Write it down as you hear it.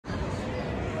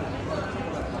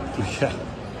Yeah,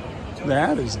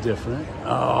 that is different.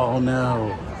 Oh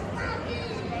no,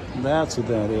 that's what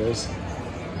that is.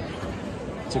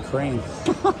 It's a crane.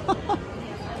 How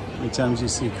many times you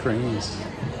see cranes?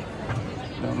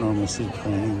 You don't normally see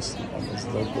cranes. It's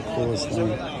the coolest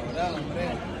thing.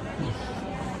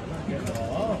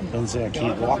 Don't say I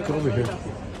can't walk over here.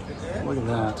 Look at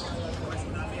that.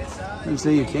 Don't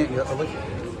say you can't go. Look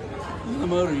at the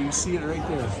motor. You see it right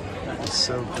there. That is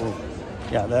so cool.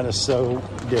 Yeah, that is so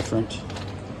different.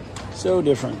 So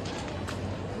different.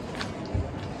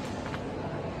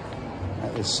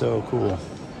 That is so cool.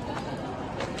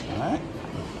 All right.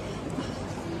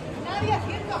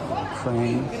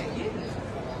 Crane.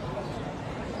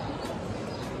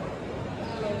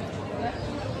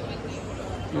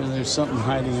 And there's something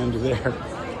hiding under there,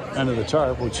 under the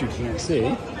tarp, which you can't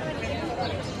see.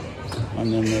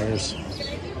 And then there's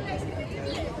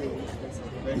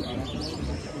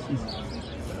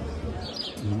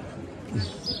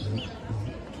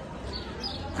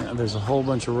there's a whole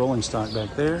bunch of rolling stock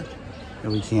back there that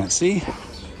we can't see.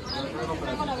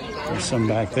 There's some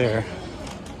back there.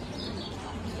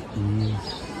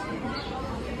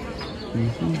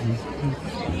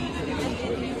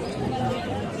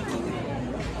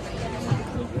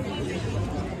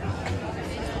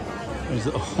 There's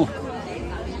the,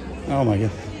 oh my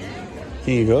God.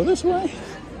 Can you go this way?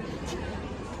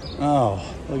 Oh,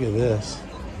 look at this.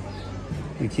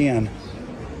 You can.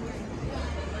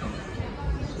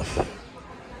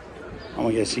 Oh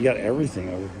my gosh, you got everything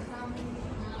over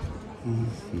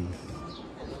here.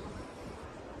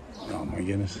 Oh my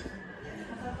goodness.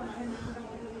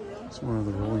 It's more of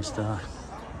the rolling stock.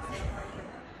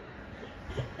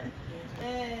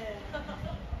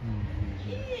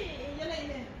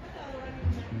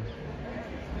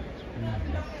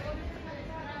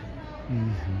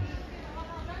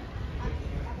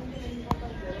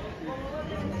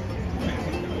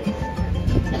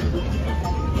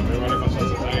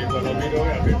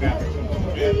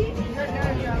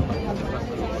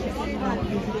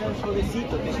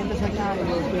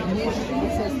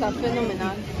 Está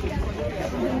fenomenal.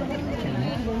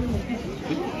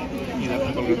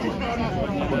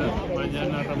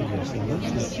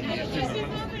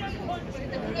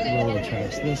 Roll the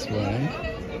tracks this way,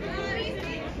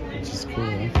 which is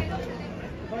cool.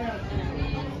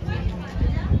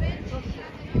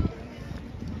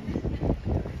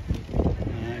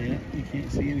 Yeah, you can't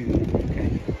see anything. Okay.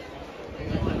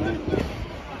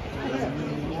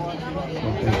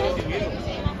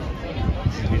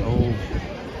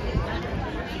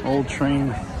 The old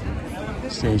train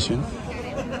station,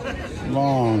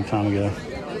 long time ago,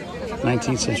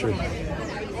 19th century.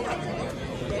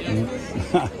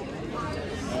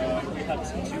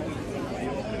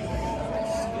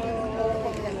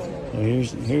 So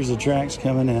here's the tracks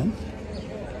coming in.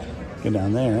 Go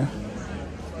down there.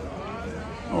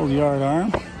 Old yard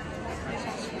arm.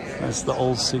 That's the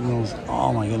old signals.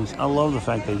 Oh my goodness. I love the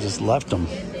fact they just left them.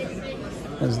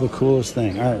 That's the coolest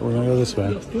thing. All right, we're going to go this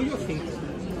way.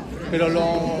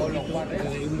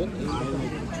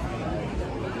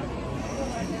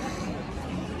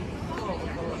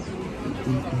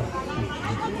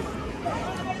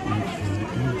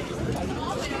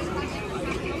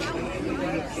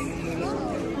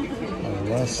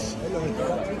 West.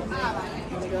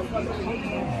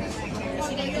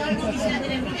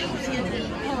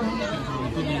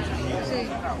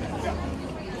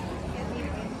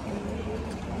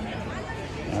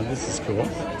 This is cool.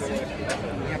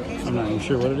 I'm not even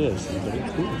sure what it is, but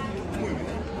it's cool.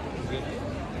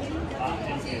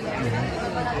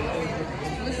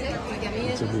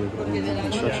 It's a vehicle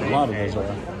construction. A lot of those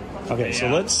are. Okay, so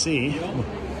let's see.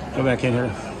 Go back in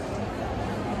here.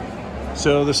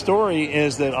 So the story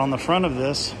is that on the front of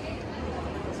this,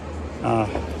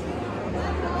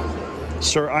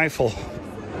 Sir Eiffel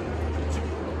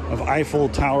of Eiffel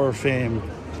Tower fame.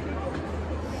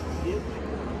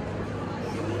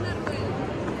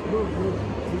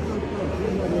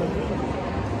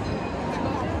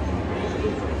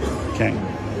 Okay.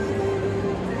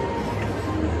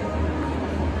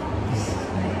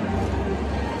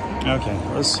 Okay,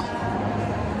 let's.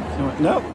 Nope.